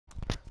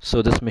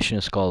So this mission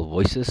is called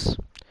Voices.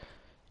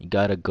 You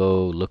gotta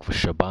go look for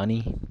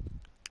Shabani.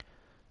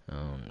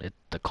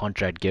 The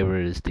contract giver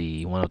is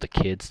the one of the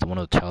kids, one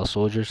of the child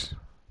soldiers.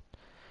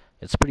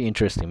 It's a pretty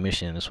interesting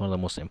mission. It's one of the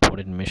most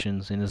important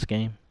missions in this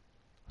game.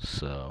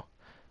 So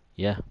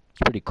yeah, it's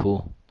pretty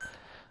cool.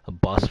 A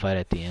boss fight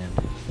at the end.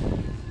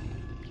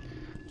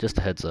 Just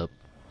a heads up.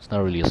 It's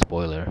not really a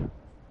spoiler.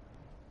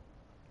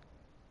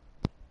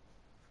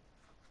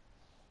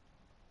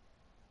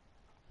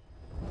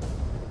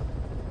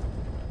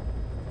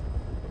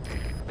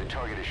 The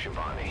target is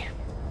Shabani.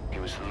 He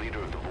was the leader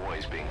of the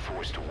boys being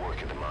forced to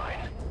work at the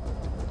mine.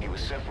 He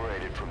was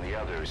separated from the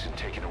others and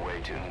taken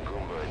away to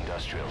Ngumba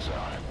Industrial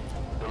Zone.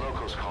 The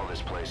locals call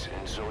this place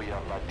Nzoya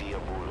Badia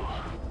Bulu,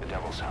 the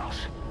Devil's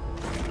House.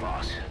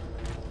 Boss,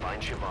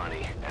 find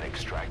Shabani and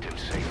extract him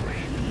safely.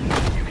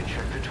 You can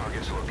check the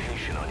target's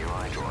location on your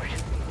iDroid.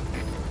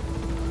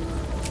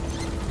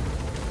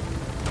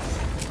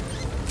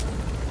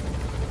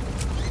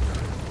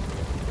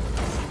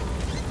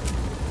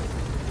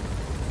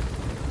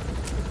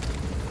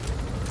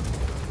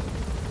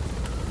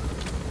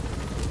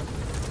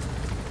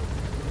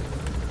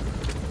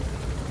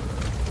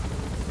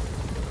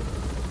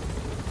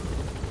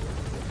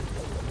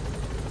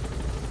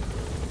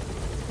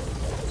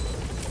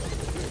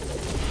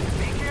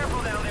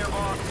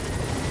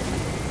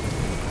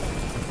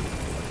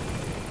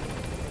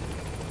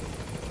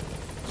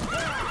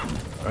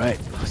 Alright,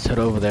 let's head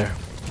over there.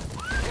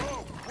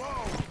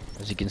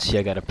 As you can see,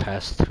 I gotta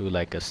pass through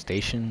like a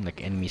station,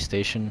 like enemy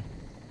station.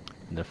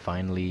 And then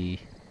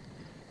finally,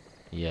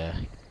 yeah,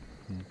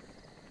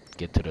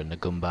 get to the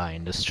Ngumba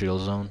Industrial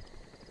Zone.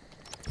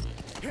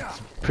 It's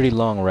a pretty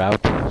long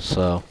route,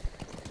 so.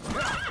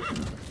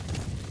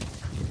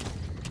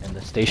 And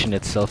the station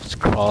itself is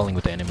crawling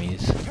with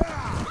enemies.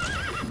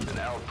 An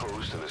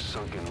outpost of the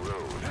sunken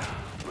road.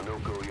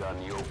 Monoko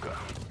Yanyoka.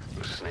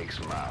 The snake's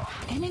mouth.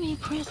 Enemy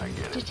presence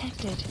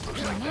detected.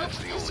 Looks like that's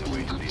the only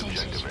way to the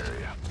objective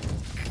area.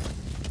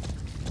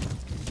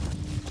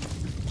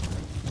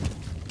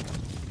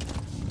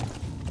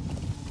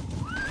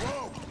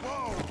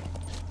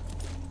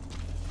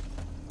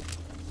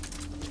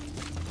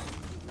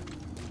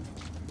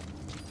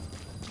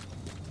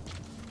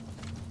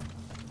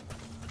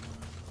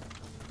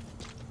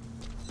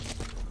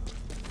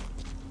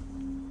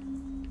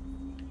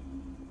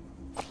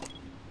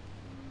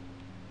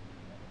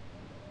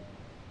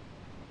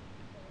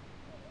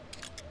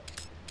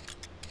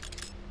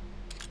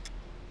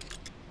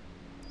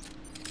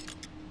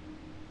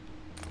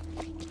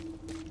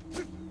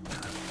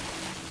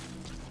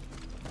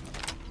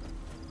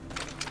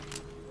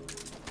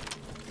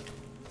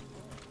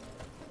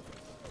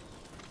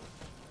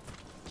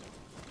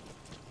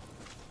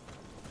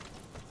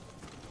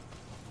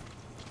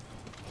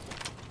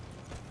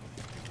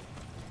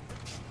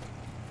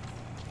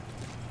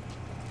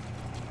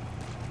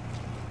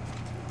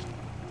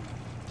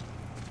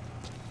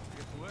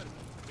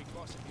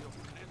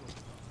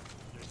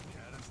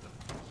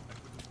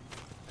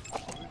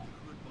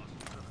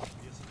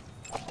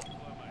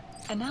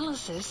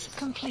 Analysis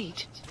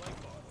complete.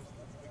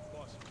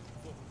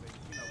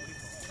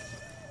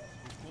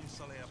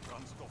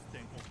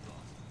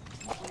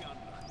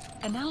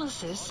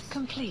 Analysis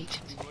complete.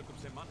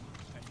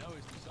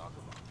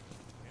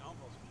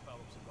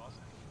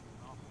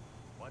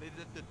 Wat het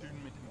dit te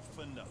doen met die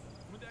vinder?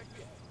 Moet ek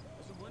weet.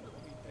 Is om moontlik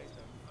om die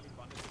teste aan die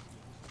bande tussen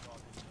die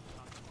situasie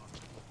aan te maak.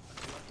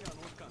 Wat nie aan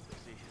ons kant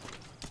is nie.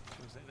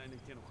 Ons het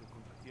eintlik teen nog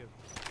gekontrakteer.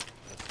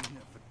 Dit is nie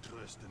 'n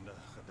vertroostende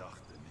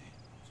gedagte nie.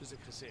 Soos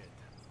ek gesê het.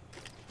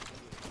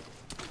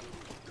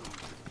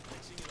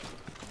 Ek sien julle.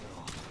 Ja.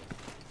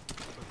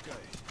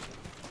 Okay.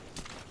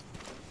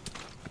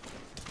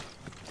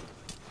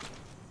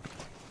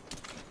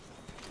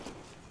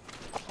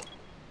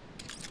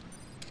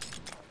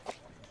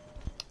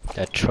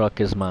 That truck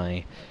is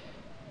my,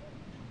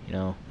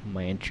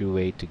 my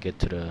entryway to get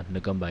to the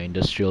Ngumba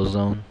Industrial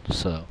Zone.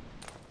 So,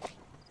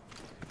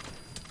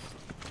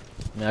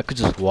 I mean, I could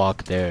just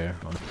walk there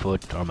on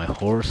foot or my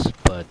horse,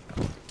 but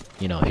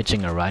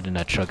hitching a ride in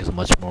that truck is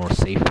much more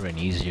safer and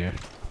easier.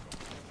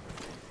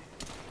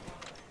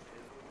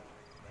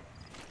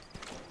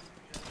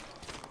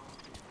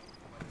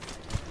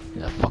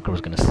 Yeah, that fucker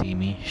was gonna see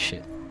me.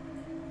 Shit.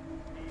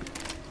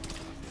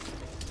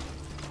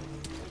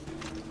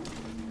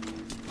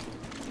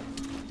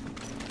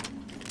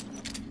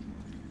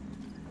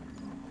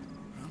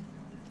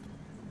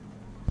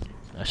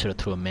 I should have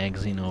threw a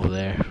magazine over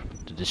there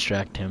to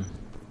distract him.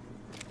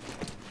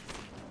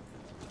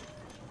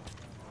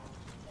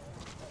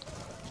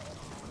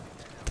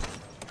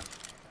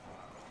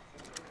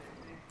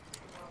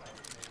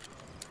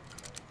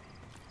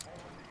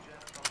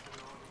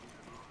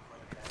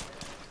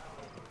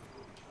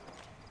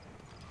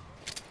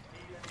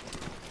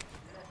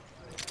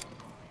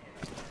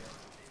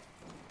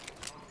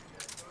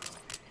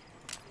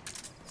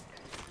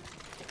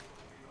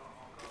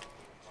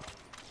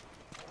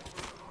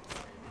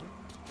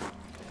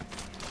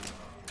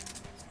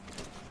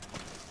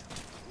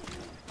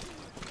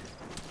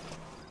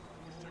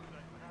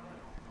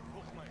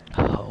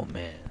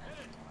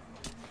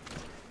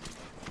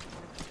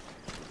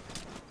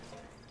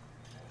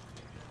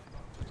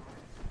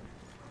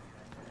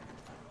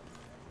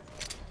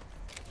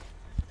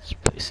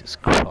 is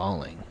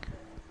crawling.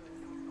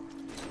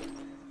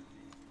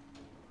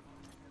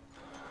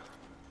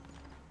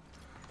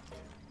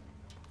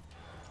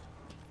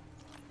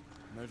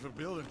 Mijn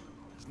verbeelding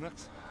is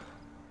niks.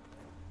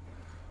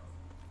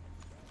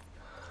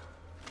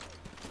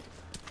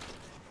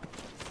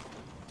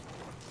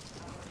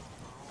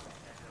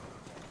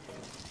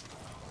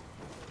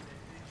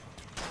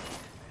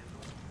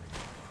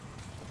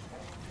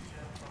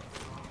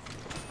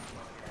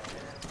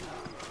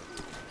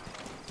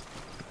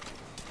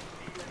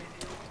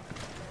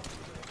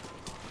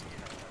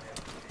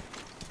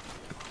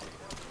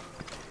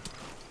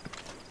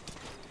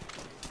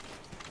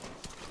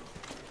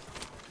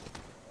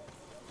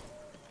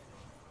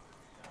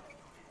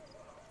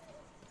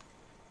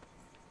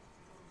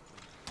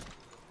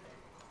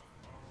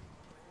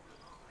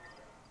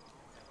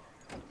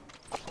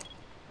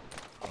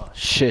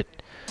 Shit,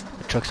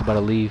 the truck's about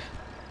to leave.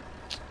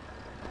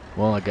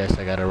 Well, I guess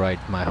I gotta ride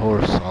my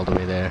horse all the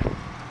way there.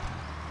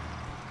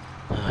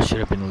 Should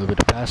have been a little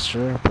bit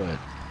faster, but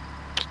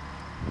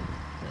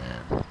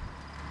man.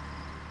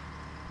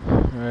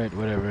 Alright,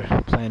 whatever.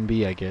 Plan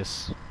B, I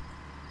guess.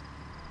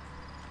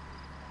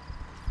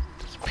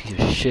 This piece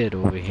of shit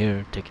over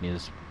here taking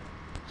his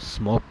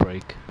smoke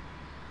break.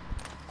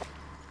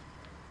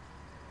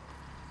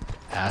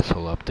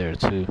 Asshole up there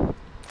too.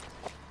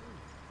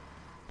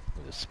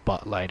 With the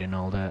spotlight and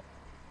all that.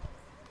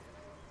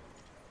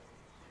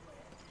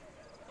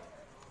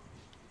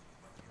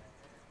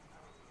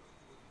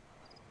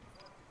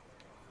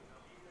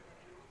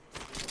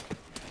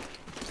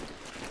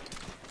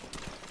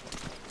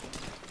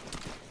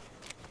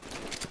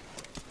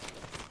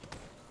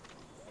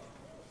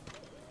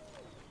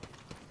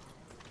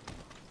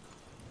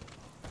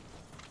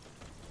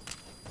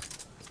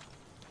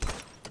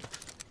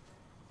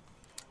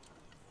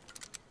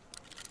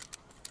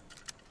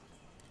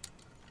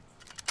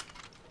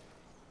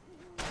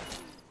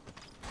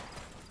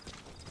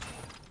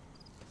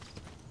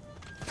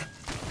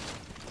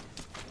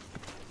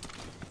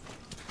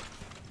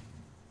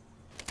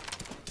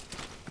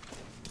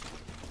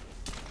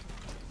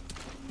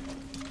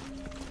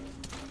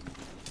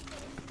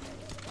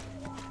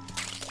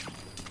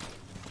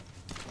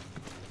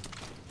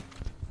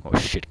 Oh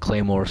shit,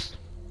 claymores.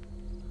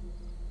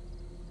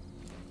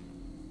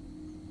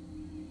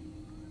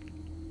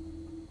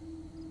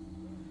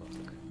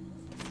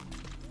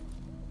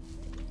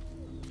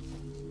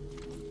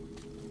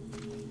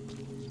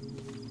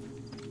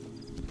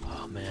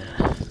 Oh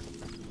man.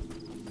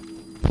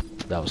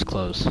 That was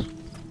close.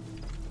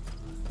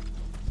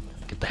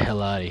 Get the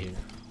hell out of here.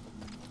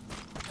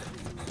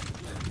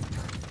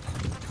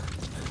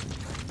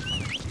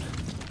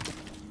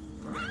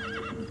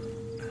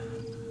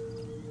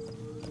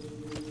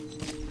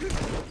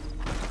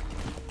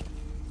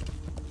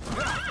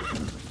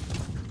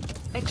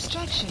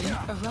 Extraction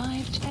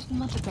arrived at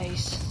Mother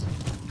Base.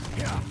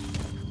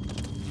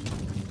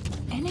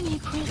 Enemy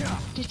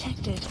presence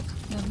detected.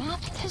 The map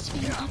has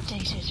been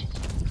updated.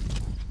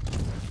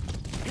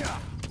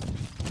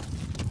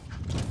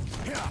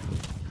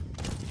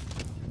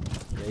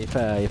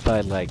 If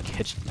I like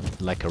hitched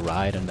like a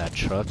ride on that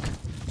truck,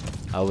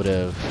 I would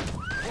have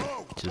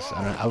just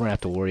I wouldn't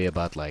have to worry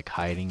about like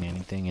hiding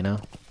anything, you know.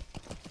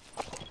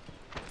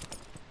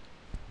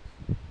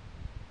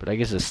 But I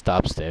guess it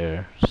stops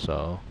there,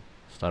 so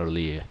it's not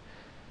really,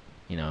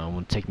 you know, it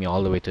won't take me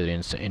all the way to the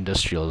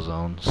industrial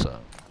zone, so.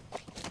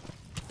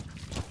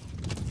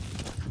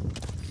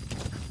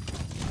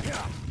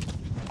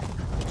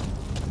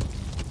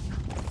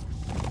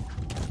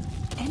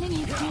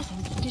 Enemy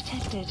presence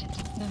detected.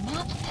 The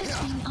map has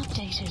been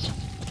updated.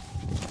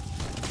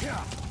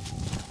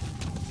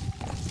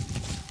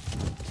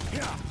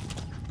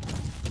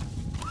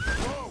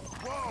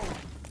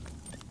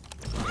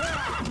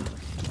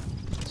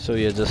 So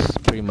yeah,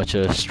 just pretty much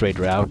a straight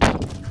route.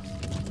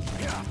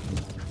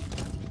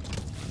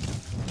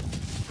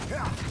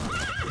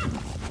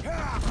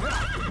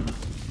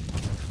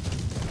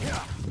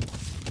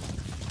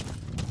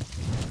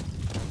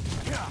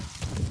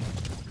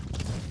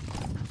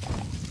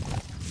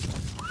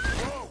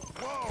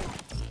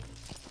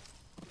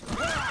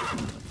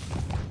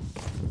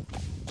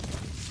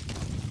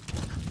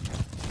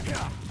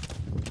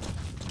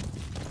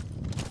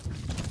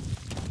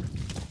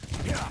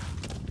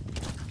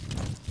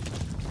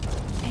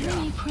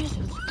 Enemy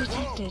presence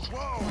detected.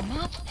 The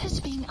map has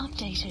been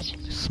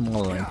updated.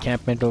 Small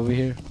encampment over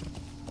here.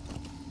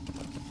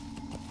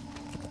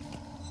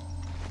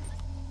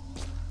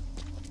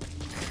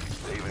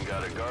 They even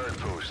got a guard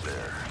post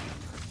there.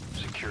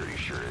 Security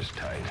sure is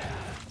tight.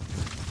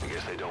 I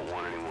guess they don't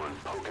want anyone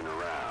poking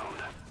around.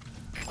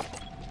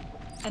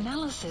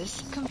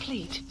 Analysis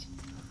complete.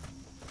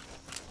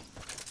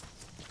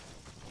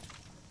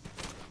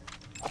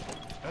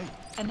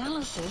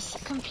 Analysis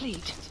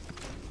complete.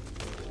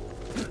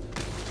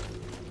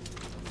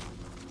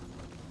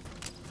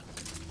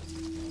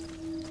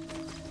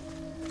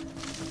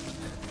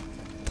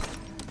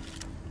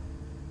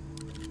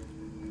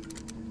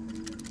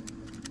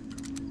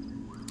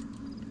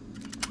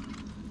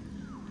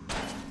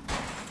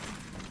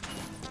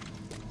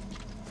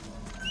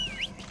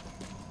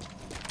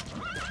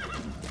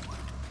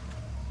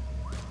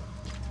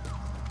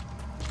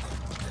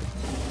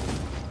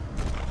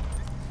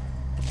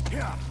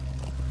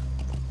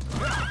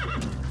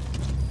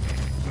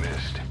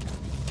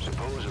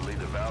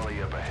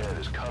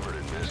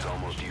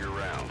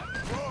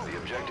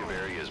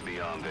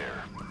 around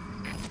there.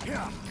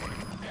 Yeah.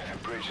 The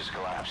bridge has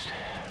collapsed.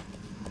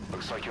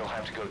 Looks like you'll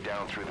have to go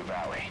down through the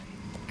valley.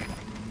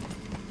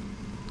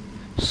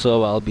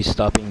 So I'll be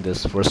stopping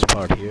this first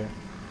part here.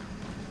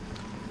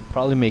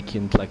 Probably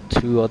making like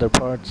 2 other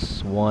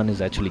parts. One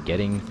is actually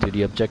getting to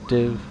the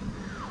objective,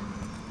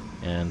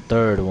 and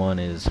third one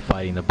is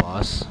fighting the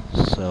boss.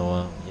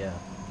 So yeah.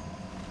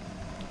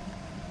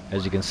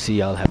 As you can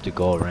see, I'll have to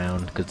go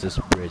around because this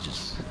bridge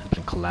has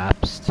been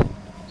collapsed.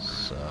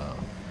 So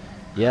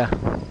yeah.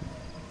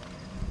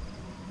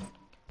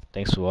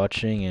 Thanks for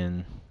watching,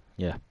 and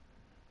yeah.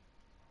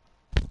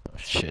 Oh,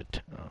 shit.